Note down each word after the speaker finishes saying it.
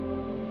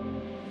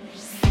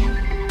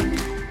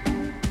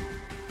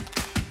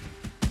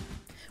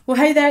Well,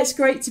 hey there, it's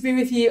great to be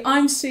with you.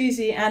 I'm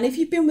Susie, and if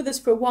you've been with us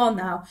for a while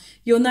now,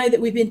 you'll know that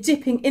we've been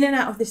dipping in and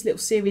out of this little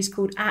series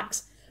called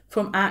Acts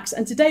from Acts,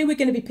 and today we're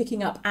going to be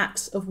picking up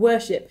Acts of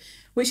Worship,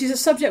 which is a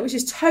subject which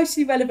is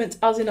totally relevant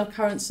to us in our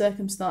current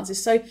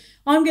circumstances. So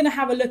I'm going to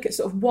have a look at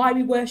sort of why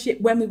we worship,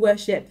 when we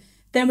worship.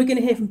 Then we're going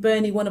to hear from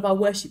Bernie, one of our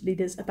worship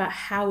leaders, about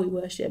how we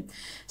worship.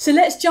 So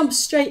let's jump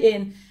straight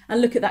in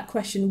and look at that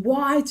question.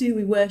 Why do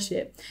we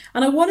worship?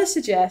 And I want to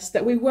suggest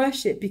that we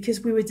worship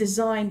because we were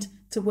designed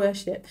to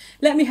worship.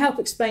 Let me help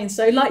explain.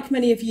 So like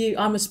many of you,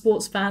 I'm a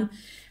sports fan.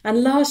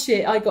 And last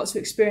year I got to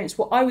experience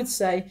what I would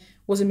say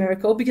was a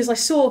miracle because I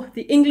saw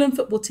the England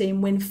football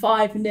team win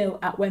 5-0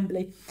 at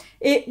Wembley.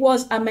 It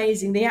was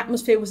amazing. The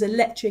atmosphere was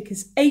electric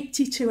as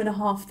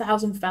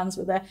 82,500 fans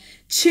were there,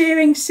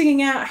 cheering,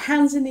 singing out,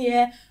 hands in the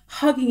air,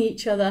 hugging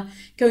each other,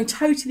 going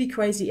totally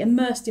crazy,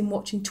 immersed in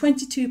watching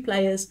 22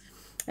 players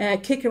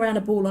kick around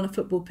a ball on a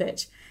football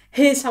pitch.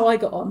 Here's how I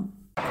got on.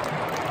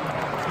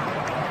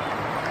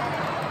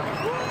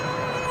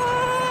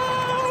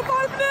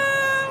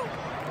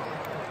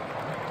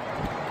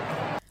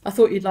 I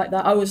thought you'd like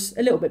that. I was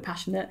a little bit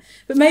passionate.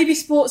 But maybe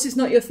sports is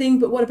not your thing,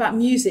 but what about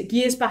music?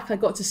 Years back, I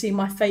got to see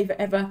my favourite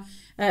ever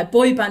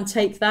boy band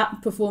Take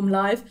That perform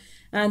live.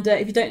 And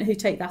if you don't know who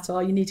Take That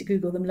are, you need to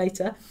Google them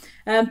later.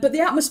 But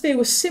the atmosphere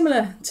was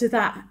similar to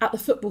that at the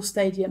football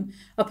stadium.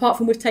 Apart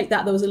from with Take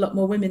That, there was a lot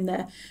more women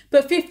there.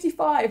 But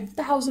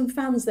 55,000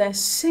 fans there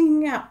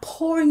singing out,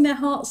 pouring their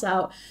hearts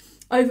out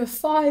over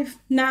 5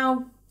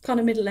 now kind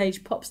of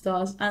middle-aged pop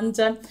stars. And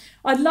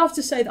I'd love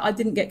to say that I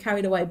didn't get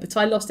carried away, but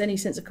I lost any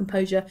sense of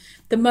composure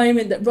the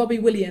moment that Robbie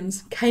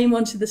Williams came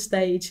onto the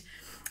stage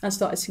and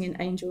started singing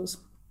Angels.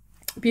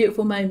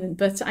 Beautiful moment,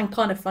 and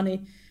kind of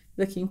funny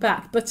looking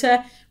back. But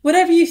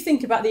whatever you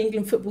think about the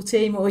England football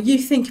team or you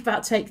think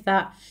about Take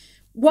That,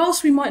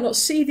 whilst we might not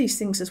see these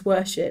things as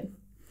worship,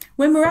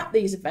 when we're at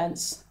these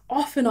events,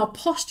 often our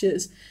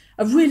postures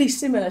are really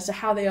similar to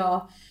how they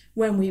are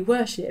when we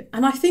worship.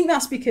 And I think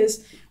that's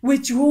because we're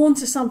drawn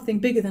to something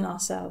bigger than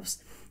ourselves.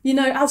 You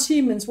know, as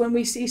humans, when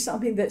we see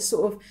something that's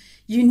sort of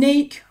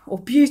unique or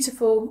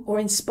beautiful or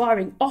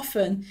inspiring,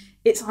 often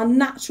it's our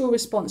natural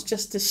response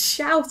just to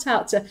shout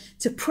out,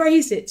 to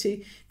praise it,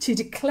 to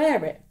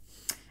declare it.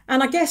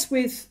 And I guess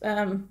with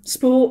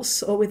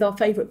sports or with our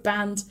favourite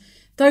band,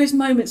 those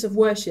moments of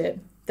worship,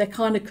 they're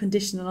kind of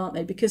conditional, aren't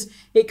they? Because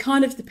it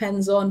kind of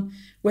depends on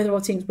whether our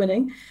team's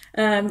winning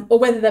or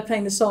whether they're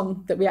playing the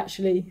song that we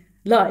actually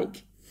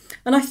like.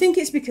 And I think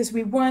it's because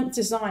we weren't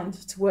designed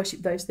to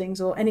worship those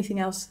things or anything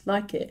else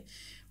like it.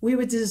 We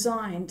were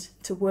designed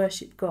to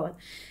worship God.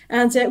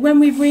 And when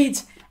we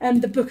read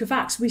the book of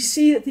Acts, we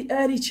see that the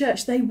early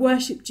church, they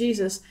worshipped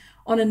Jesus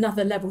on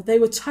another level. They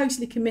were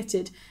totally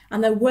committed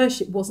and their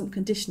worship wasn't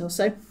conditional.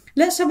 So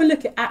let's have a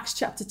look at Acts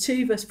chapter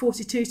 2, verse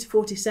 42 to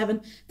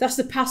 47. That's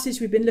the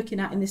passage we've been looking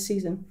at in this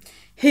season.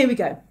 Here we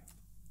go.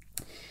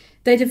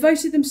 They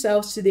devoted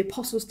themselves to the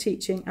apostles'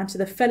 teaching and to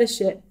the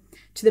fellowship,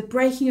 to the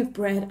breaking of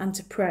bread and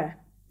to prayer.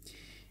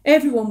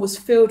 Everyone was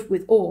filled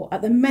with awe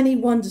at the many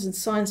wonders and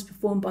signs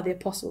performed by the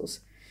apostles.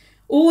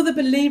 All the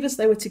believers,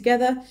 they were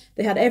together,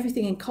 they had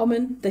everything in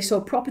common, they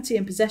sold property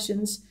and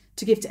possessions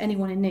to give to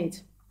anyone in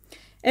need.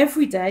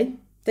 Every day,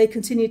 they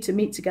continued to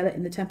meet together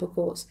in the temple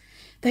courts.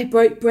 They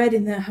broke bread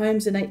in their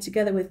homes and ate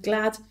together with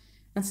glad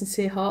and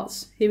sincere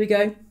hearts. Here we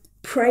go,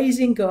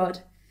 praising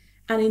God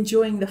and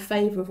enjoying the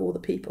favour of all the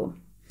people.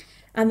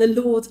 And the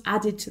Lord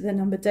added to their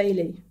number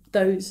daily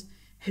those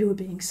who were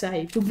being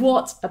saved.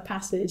 What a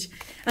passage.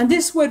 And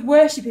this word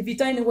worship, if you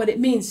don't know what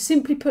it means,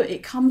 simply put,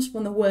 it comes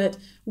from the word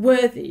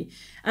worthy.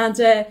 And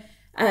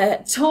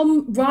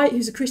Tom Wright,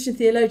 who's a Christian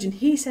theologian,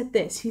 he said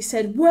this. He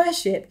said,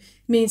 worship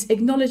means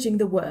acknowledging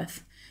the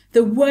worth,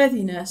 the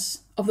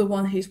worthiness of the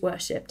one who's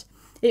worshipped.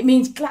 It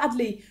means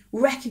gladly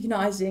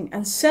recognising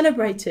and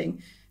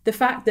celebrating the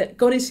fact that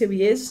God is who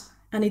he is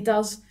and he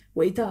does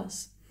what he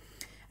does.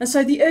 And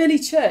so the early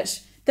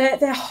church,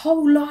 their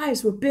whole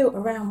lives were built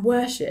around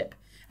worship,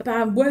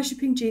 about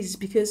worshipping Jesus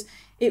because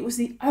it was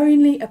the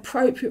only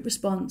appropriate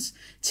response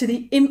to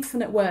the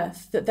infinite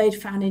worth that they'd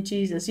found in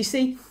Jesus. You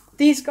see,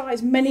 these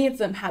guys, many of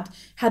them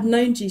had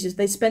known Jesus.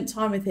 They'd spent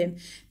time with him.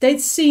 They'd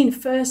seen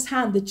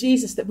firsthand the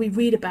Jesus that we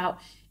read about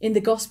in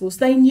the Gospels.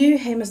 They knew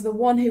him as the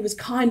one who was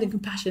kind and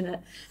compassionate,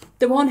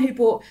 the one who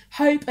brought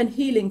hope and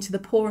healing to the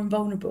poor and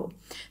vulnerable.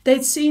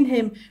 They'd seen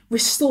him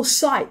restore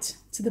sight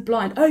to the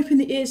blind, open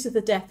the ears of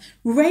the deaf,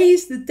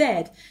 raise the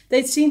dead.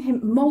 They'd seen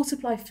him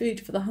multiply food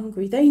for the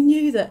hungry. They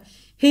knew that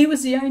he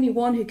was the only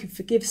one who could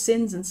forgive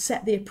sins and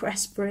set the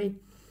oppressed free.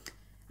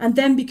 And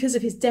then because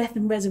of his death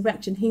and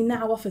resurrection, he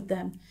now offered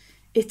them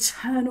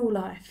eternal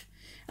life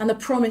and the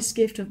promised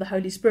gift of the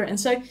Holy Spirit. And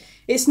so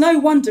it's no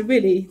wonder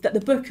really that the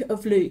book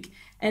of Luke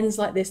ends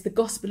like this, the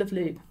Gospel of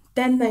Luke.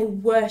 Then they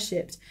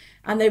worshipped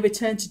and they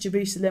returned to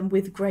Jerusalem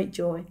with great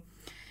joy.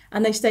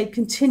 And they stayed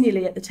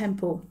continually at the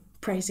temple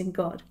praising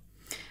God.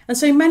 And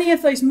so many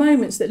of those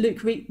moments that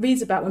Luke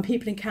reads about when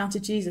people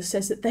encountered Jesus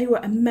says that they were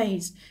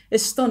amazed,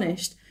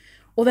 astonished,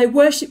 or they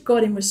worshipped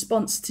God in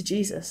response to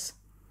Jesus.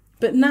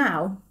 But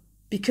now,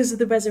 because of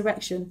the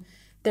resurrection,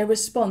 their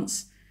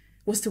response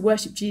was to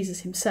worship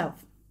Jesus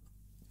himself.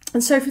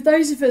 And so for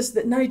those of us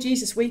that know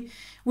Jesus, we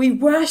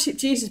worship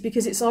Jesus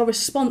because it's our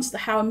response to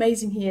how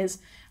amazing he is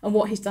and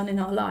what he's done in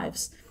our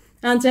lives.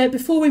 And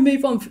before we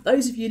move on, for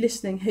those of you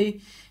listening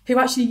who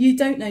actually you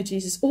don't know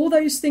Jesus, all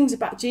those things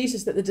about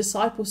Jesus that the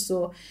disciples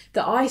saw,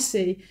 that I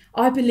see,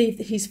 I believe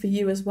that he's for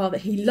you as well,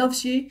 that he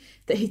loves you,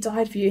 that he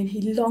died for you, and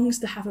he longs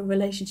to have a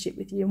relationship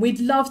with you. And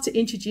we'd love to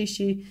introduce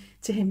you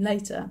to him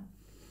later.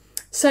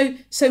 So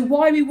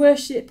why we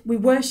worship? We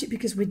worship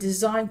because we're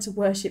designed to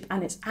worship,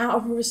 and it's out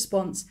of a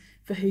response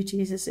for who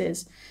Jesus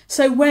is.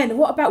 So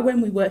what about when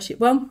we worship?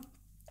 Well,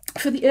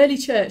 for the early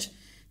church,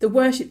 the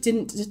worship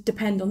didn't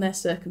depend on their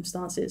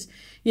circumstances.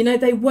 You know,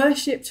 they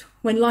worshipped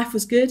when life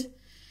was good,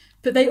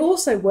 but they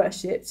also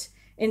worshipped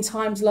in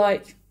times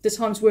like the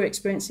times we're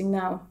experiencing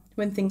now,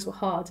 when things were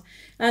hard.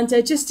 And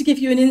just to give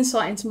you an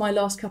insight into my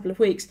last couple of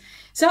weeks,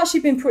 it's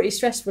actually been pretty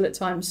stressful at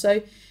times.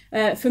 So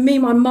for me,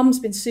 my mum's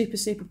been super,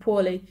 super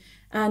poorly.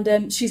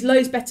 And she's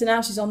loads better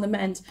now, she's on the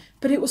mend.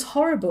 But it was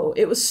horrible.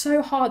 It was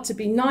so hard to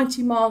be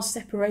 90 miles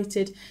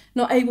separated,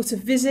 not able to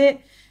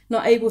visit,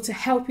 not able to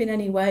help in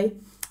any way.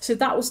 So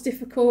that was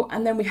difficult.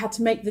 And then we had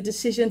to make the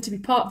decision to be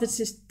part of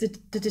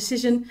the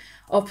decision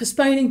of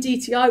postponing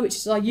DTI, which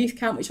is our youth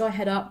camp, which I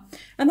head up.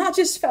 And that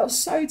just felt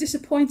so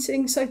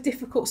disappointing, so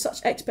difficult,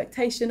 such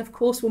expectation. Of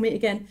course, we'll meet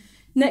again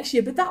next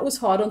year. But that was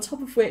hard, on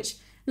top of which,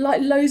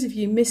 like loads of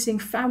you, missing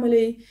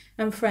family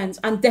and friends,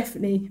 and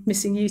definitely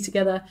missing you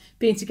together,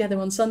 being together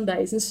on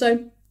Sundays. And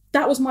so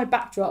that was my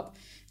backdrop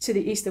to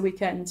the Easter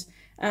weekend.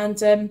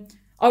 And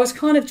I was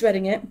kind of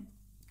dreading it.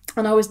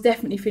 And I was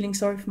definitely feeling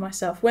sorry for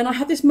myself. When I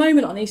had this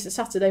moment on Easter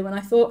Saturday when I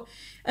thought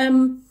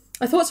to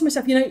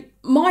myself, you know,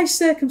 my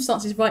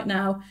circumstances right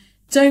now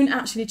don't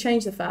actually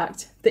change the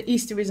fact that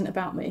Easter isn't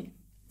about me.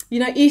 You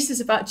know, Easter's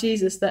about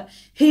Jesus, that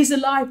he's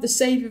alive, the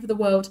saviour of the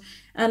world,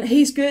 and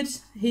he's good.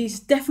 He's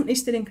definitely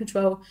still in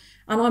control,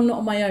 and I'm not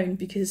on my own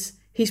because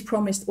he's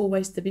promised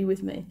always to be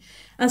with me.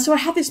 And so I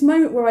had this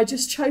moment where I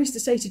just chose to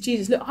say to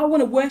Jesus, look, I want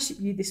to worship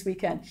you this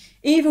weekend,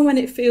 even when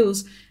it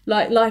feels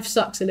like life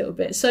sucks a little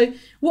bit. So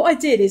what I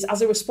did is,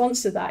 as a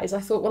response to that, is I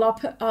thought, well,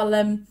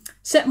 I'll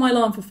set my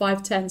alarm for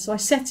 5:10. So I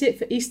set it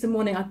for Easter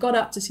morning. I got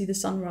up to see the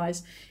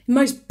sunrise, the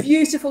most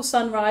beautiful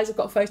sunrise. I've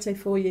got a photo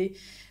for you.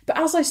 But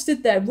as I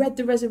stood there, read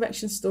the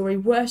resurrection story,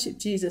 worshipped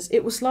Jesus,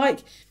 it was like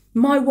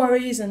my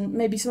worries and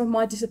maybe some of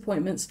my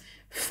disappointments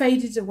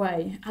faded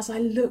away as I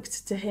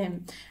looked to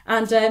him.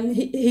 And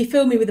he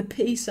filled me with a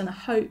peace and a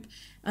hope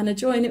and a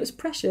joy, and it was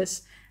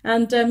precious.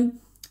 And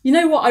you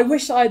know what? I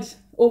wish I'd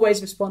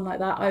always respond like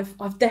that.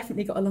 I've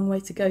definitely got a long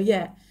way to go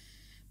yet.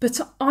 But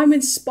I'm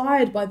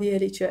inspired by the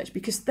early church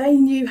because they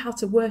knew how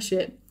to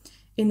worship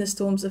in the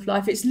storms of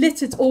life. It's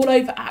littered all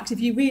over Acts.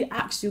 If you read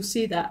Acts, you'll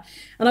see that.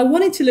 And I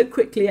wanted to look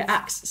quickly at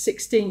Acts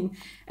 16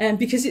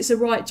 because it's a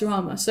right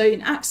drama. So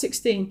in Acts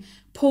 16,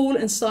 Paul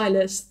and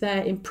Silas,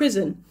 they're in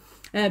prison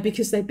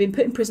because they've been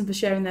put in prison for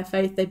sharing their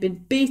faith. They've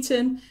been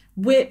beaten,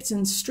 whipped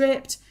and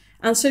stripped.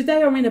 And so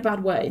they are in a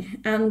bad way.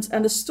 And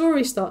the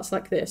story starts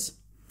like this.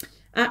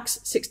 Acts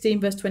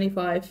 16 verse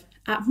 25.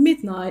 At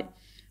midnight,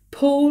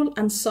 Paul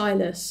and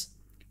Silas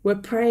were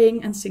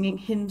praying and singing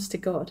hymns to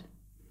God.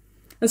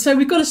 And so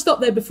we've got to stop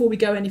there before we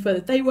go any further.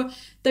 They were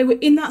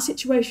in that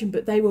situation,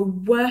 but they were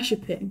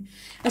worshipping.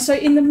 And so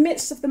in the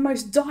midst of the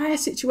most dire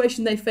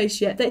situation they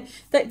faced yet,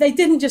 they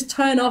didn't just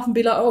turn off and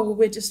be like, oh, well,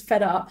 we're just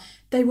fed up.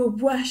 They were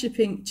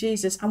worshipping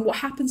Jesus. And what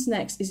happens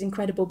next is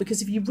incredible,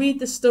 because if you read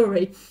the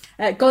story,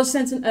 God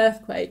sends an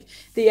earthquake,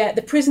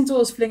 the prison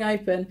doors fling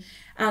open,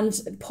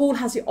 and Paul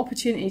has the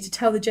opportunity to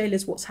tell the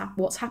jailers what's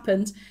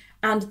happened,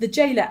 and the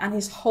jailer and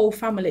his whole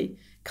family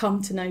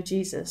come to know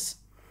Jesus.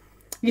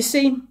 You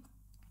see,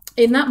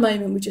 in that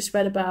moment we just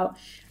read about,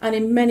 and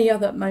in many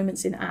other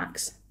moments in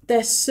Acts,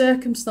 their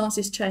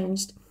circumstances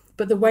changed,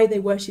 but the way they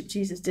worshipped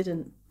Jesus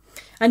didn't.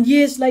 And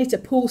years later,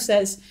 Paul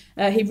says,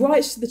 he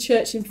writes to the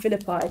church in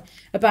Philippi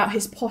about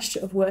his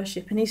posture of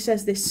worship, and he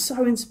says this,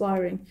 so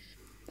inspiring.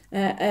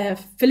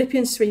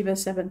 Philippians 3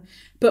 verse 7,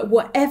 but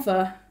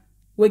whatever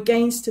were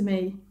gains to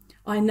me,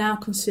 I now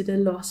consider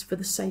loss for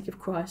the sake of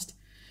Christ.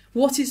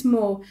 What is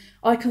more,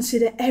 I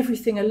consider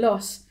everything a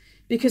loss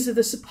because of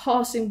the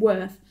surpassing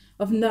worth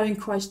of knowing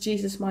Christ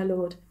Jesus my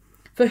Lord,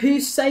 for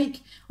whose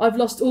sake I've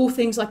lost all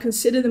things. I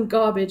consider them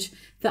garbage,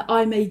 that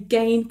I may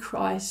gain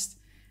Christ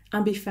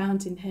and be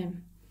found in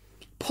him.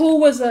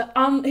 Paul was a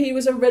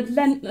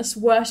relentless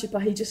worshipper.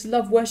 He just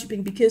loved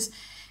worshipping because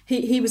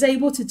he was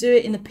able to do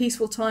it in the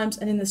peaceful times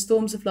and in the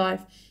storms of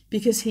life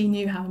because he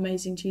knew how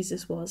amazing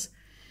Jesus was.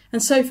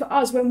 And so for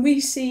us, when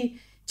we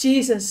see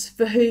Jesus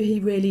for who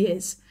he really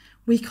is,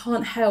 we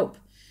can't help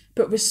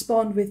but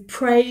respond with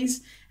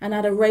praise and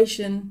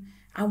adoration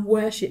and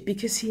worship,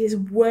 because he is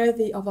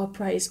worthy of our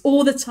praise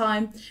all the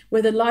time,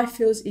 whether life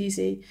feels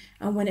easy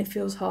and when it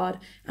feels hard,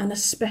 and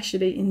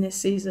especially in this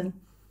season.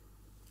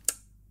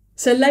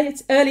 So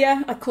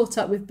earlier I caught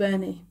up with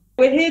Bernie.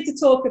 We're here to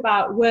talk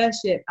about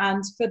worship,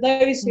 and for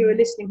those who are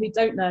listening who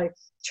don't know,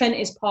 Trent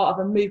is part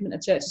of a movement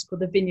of churches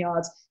called the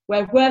Vineyard,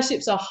 where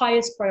worship's our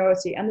highest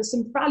priority, and there's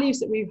some values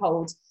that we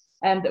hold.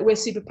 that we're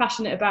super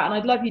passionate about. And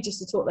I'd love you just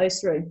to talk those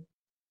through.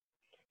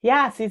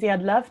 Yeah, Susie,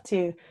 I'd love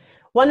to.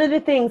 One of the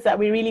things that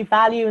we really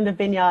value in the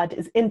Vineyard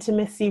is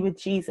intimacy with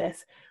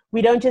Jesus.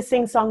 We don't just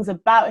sing songs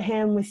about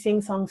him, we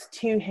sing songs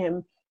to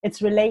him.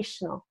 It's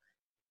relational.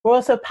 We're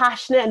also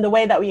passionate in the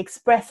way that we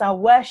express our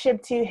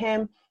worship to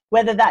him,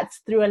 whether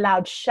that's through a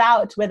loud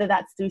shout, whether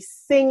that's through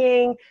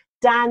singing,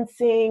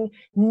 dancing,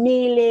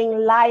 kneeling,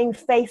 lying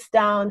face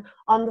down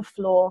on the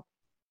floor.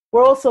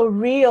 We're also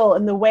real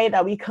in the way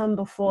that we come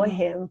before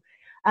him.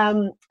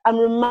 I'm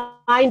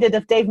reminded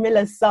of Dave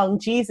Miller's song,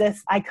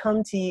 Jesus, I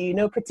Come to You.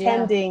 No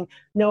pretending,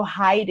 no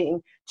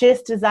hiding.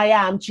 Just as I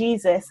am,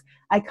 Jesus,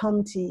 I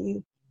come to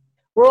you.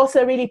 We're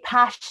also really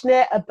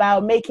passionate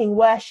about making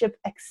worship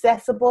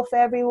accessible for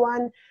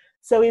everyone.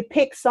 So we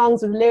pick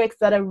songs with lyrics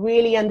that are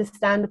really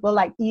understandable,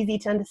 like easy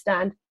to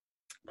understand.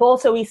 But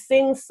also we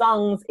sing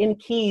songs in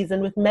keys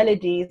and with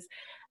melodies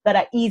that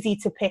are easy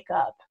to pick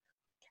up.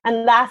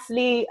 And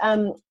lastly,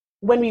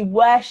 when we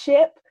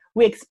worship,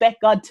 we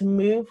expect God to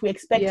move. We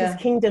expect his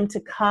kingdom to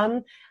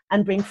come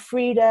and bring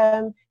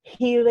freedom,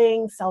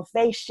 healing,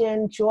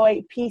 salvation,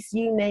 joy, peace,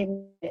 you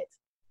name it.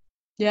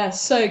 Yeah,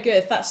 so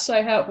good. That's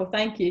so helpful.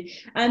 Thank you.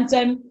 And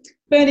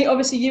Bernie,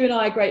 obviously you and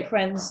I are great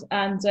friends.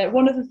 And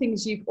one of the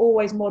things you've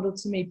always modeled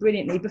to me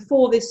brilliantly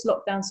before this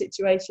lockdown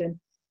situation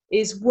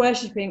is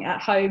worshipping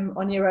at home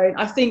on your own.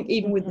 I think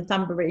even with the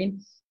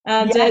tambourine.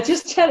 And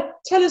just tell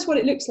us what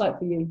it looks like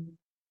for you.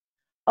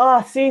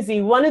 Oh,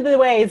 Susie, one of the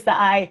ways that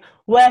I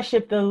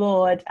worship the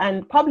Lord,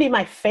 and probably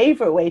my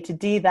favorite way to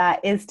do that,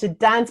 is to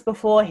dance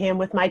before him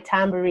with my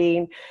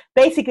tambourine.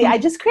 Basically, I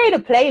just create a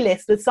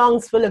playlist with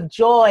songs full of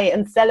joy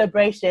and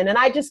celebration, and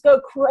I just go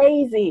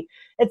crazy.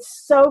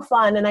 It's so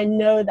fun, and I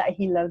know that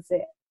he loves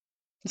it.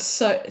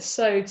 So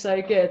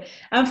good.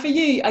 And for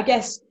you, I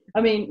guess,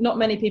 I mean, not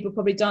many people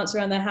probably dance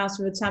around their house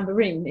with a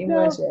tambourine in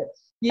worship.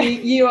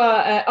 You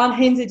are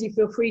unhindered, you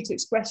feel free to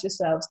express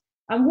yourselves.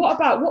 And what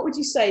would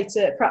you say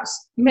to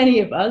perhaps many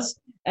of us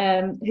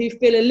who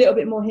feel a little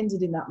bit more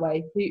hindered in that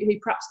way, who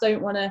perhaps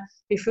don't want to,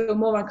 who feel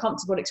more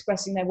uncomfortable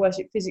expressing their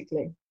worship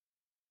physically?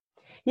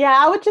 Yeah,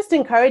 I would just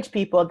encourage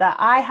people that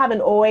I haven't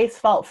always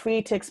felt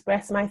free to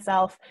express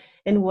myself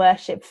in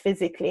worship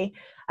physically.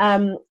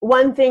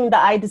 One thing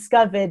that I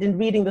discovered in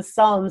reading the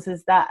Psalms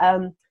is that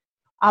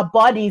our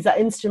bodies are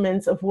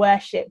instruments of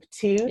worship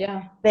too.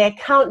 Yeah. There are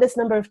countless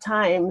number of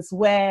times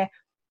where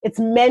it's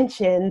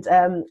mentioned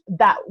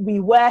that we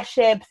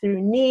worship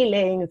through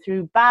kneeling,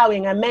 through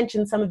bowing. I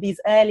mentioned some of these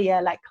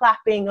earlier, like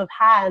clapping of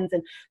hands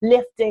and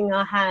lifting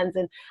our hands.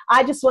 And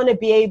I just want to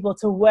be able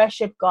to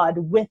worship God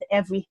with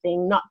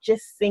everything, not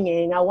just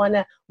singing. I want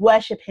to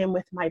worship him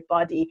with my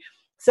body.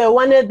 So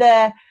one of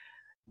the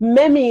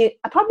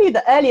probably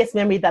the earliest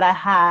memory that I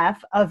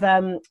have of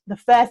the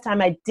first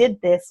time I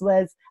did this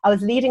was I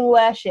was leading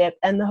worship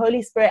and the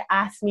Holy Spirit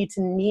asked me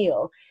to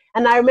kneel.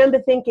 And I remember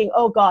thinking,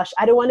 oh gosh,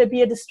 I don't want to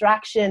be a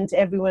distraction to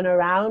everyone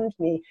around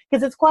me,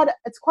 because it's quite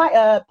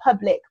a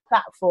public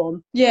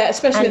platform. Yeah,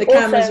 especially when the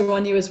cameras are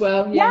on you as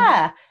well.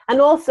 Yeah. And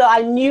also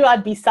I knew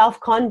I'd be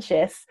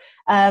self-conscious,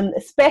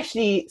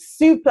 especially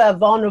super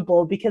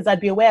vulnerable, because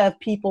I'd be aware of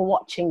people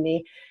watching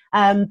me.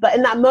 But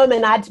in that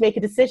moment, I had to make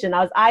a decision.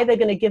 I was either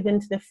going to give in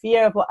to the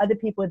fear of what other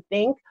people would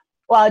think,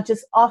 or I'll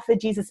just offer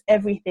Jesus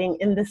everything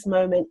in this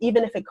moment,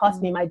 even if it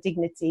cost me my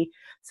dignity.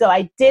 So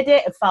I did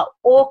it. It felt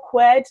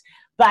awkward,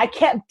 but I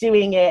kept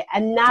doing it.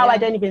 And now I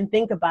don't even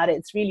think about it.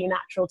 It's really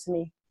natural to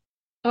me.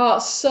 Oh,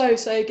 so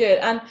good.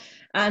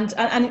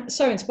 And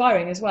so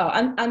inspiring as well.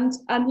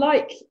 And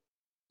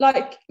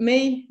like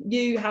me,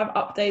 you have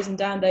up days and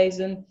down days,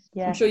 and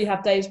I'm sure you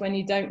have days when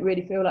you don't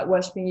really feel like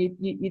worshiping.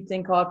 You'd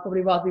think, oh, I'd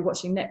probably rather be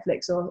watching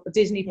Netflix or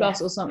Disney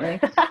Plus or something.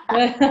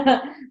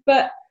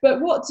 but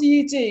what do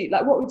you do?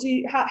 Like,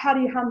 how do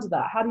you handle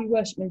that? How do you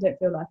worship when you don't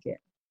feel like it?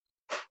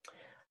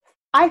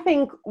 I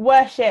think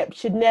worship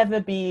should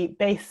never be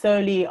based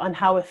solely on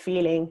how we're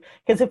feeling,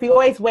 because if we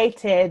always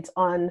waited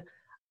on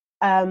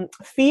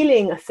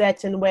feeling a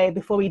certain way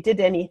before we did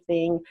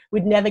anything,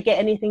 we'd never get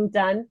anything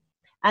done.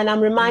 And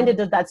I'm reminded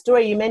of that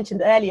story you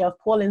mentioned earlier of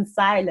Paul and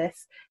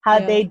Silas, how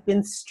they'd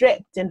been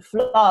stripped and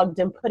flogged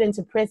and put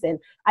into prison.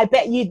 I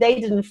bet you they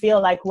didn't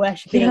feel like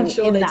worshiping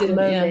in that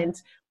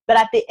moment. Yeah. But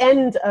at the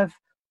end of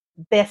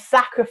their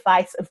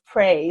sacrifice of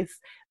praise,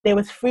 there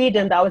was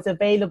freedom that was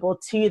available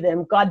to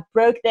them. God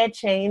broke their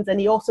chains, and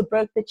he also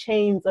broke the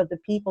chains of the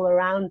people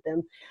around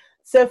them.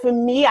 So for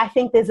me, I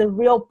think there's a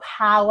real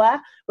power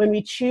when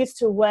we choose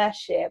to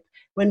worship,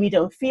 when we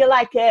don't feel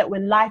like it,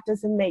 when life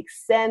doesn't make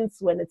sense,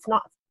 when it's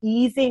not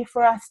easy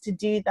for us to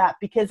do that,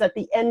 because at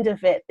the end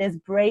of it, there's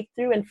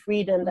breakthrough and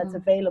freedom that's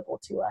available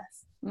to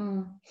us.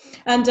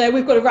 And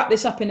we've got to wrap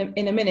this up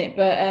in a minute,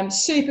 but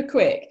super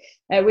quick.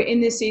 We're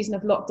in this season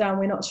of lockdown.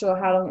 We're not sure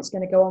how long it's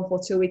going to go on for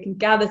till we can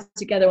gather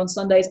together on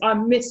Sundays.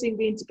 I'm missing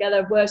being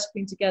together,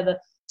 worshiping together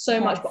so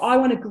much, but I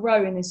want to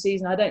grow in this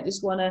season. I don't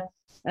just want to,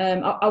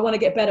 I want to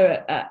get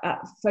better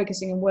at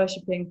focusing and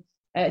worshiping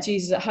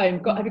Jesus at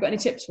home. Have you got any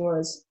tips for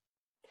us?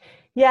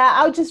 Yeah,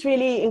 I would just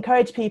really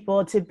encourage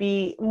people to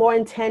be more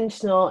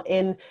intentional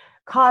in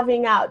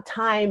carving out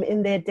time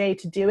in their day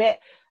to do it.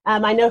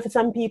 I know for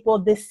some people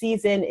this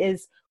season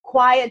is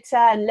quieter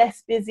and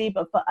less busy,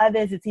 but for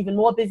others it's even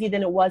more busy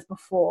than it was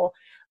before.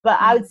 But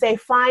I would say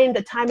find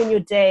a time in your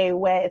day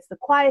where it's the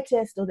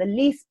quietest or the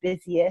least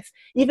busiest,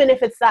 even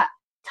if it's that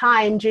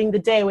time during the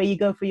day where you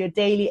go for your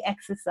daily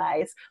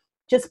exercise.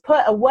 Just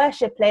put a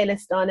worship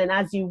playlist on, and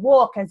as you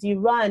walk, as you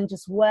run,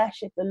 just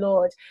worship the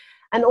Lord.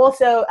 And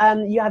also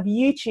you have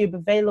YouTube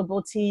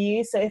available to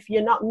you. So if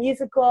you're not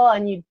musical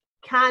and you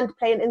can't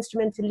play an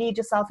instrument to lead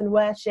yourself in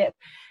worship,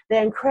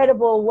 there are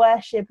incredible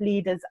worship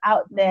leaders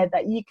out there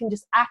that you can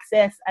just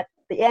access at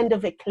the end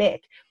of a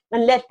click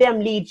and let them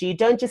lead you.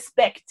 Don't just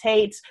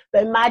spectate,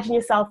 but imagine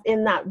yourself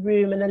in that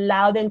room and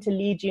allow them to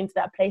lead you into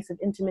that place of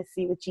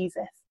intimacy with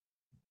Jesus.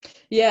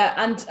 Yeah,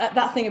 and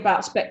that thing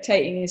about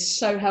spectating is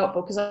so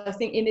helpful, because I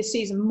think in this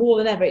season more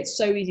than ever, it's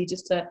so easy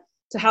just to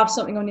have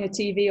something on your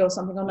TV or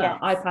something on an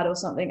iPad or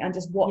something and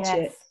just watch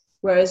it.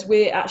 Whereas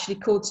we're actually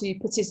called to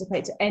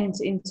participate, to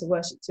enter into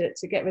worship,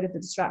 to get rid of the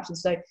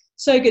distractions.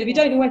 So good. If you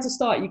don't know where to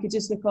start, you could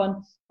just look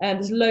on,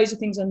 there's loads of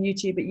things on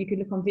YouTube, but you could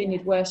look on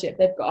Vineyard Worship.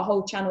 They've got a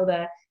whole channel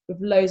there with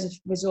loads of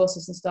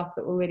resources and stuff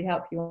that will really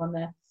help you on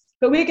there.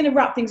 But we're going to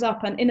wrap things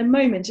up, and in a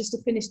moment, just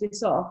to finish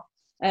this off,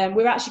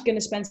 we're actually going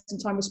to spend some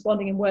time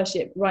responding in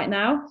worship right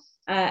now,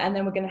 and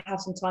then we're going to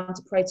have some time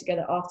to pray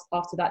together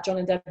after that. John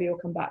and Debbie will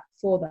come back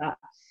for that.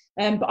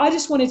 But I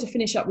just wanted to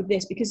finish up with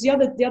this, because the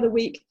other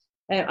week,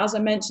 as I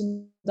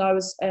mentioned, I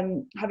was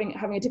having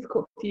a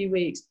difficult few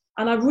weeks,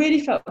 and I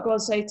really felt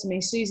God say to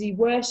me, Susie,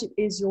 worship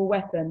is your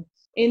weapon.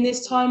 In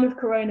this time of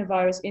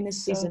coronavirus, in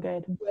this season,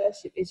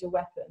 worship is your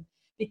weapon,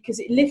 because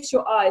it lifts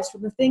your eyes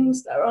from the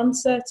things that are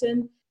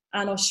uncertain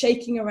and are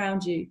shaking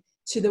around you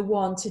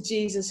to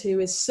Jesus,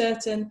 who is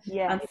certain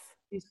and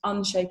who's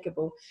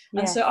unshakable.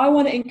 And so I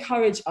want to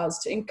encourage us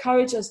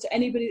to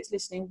anybody that's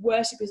listening,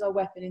 worship is our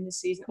weapon in this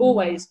season,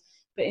 always,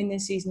 but in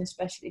this season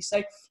especially.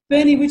 So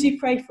Bernie, would you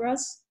pray for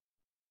us?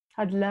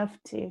 I'd love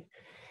to.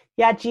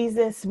 Yeah,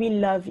 Jesus, we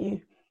love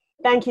you.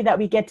 Thank you that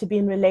we get to be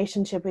in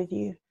relationship with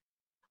you.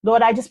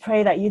 Lord, I just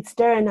pray that you'd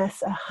stir in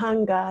us a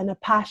hunger and a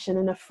passion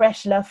and a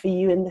fresh love for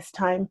you in this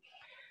time.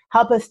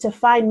 Help us to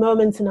find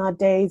moments in our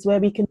days where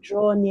we can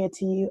draw near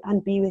to you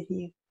and be with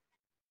you.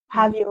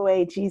 Have your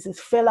way, Jesus.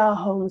 Fill our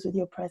homes with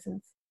your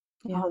presence.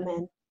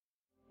 Amen.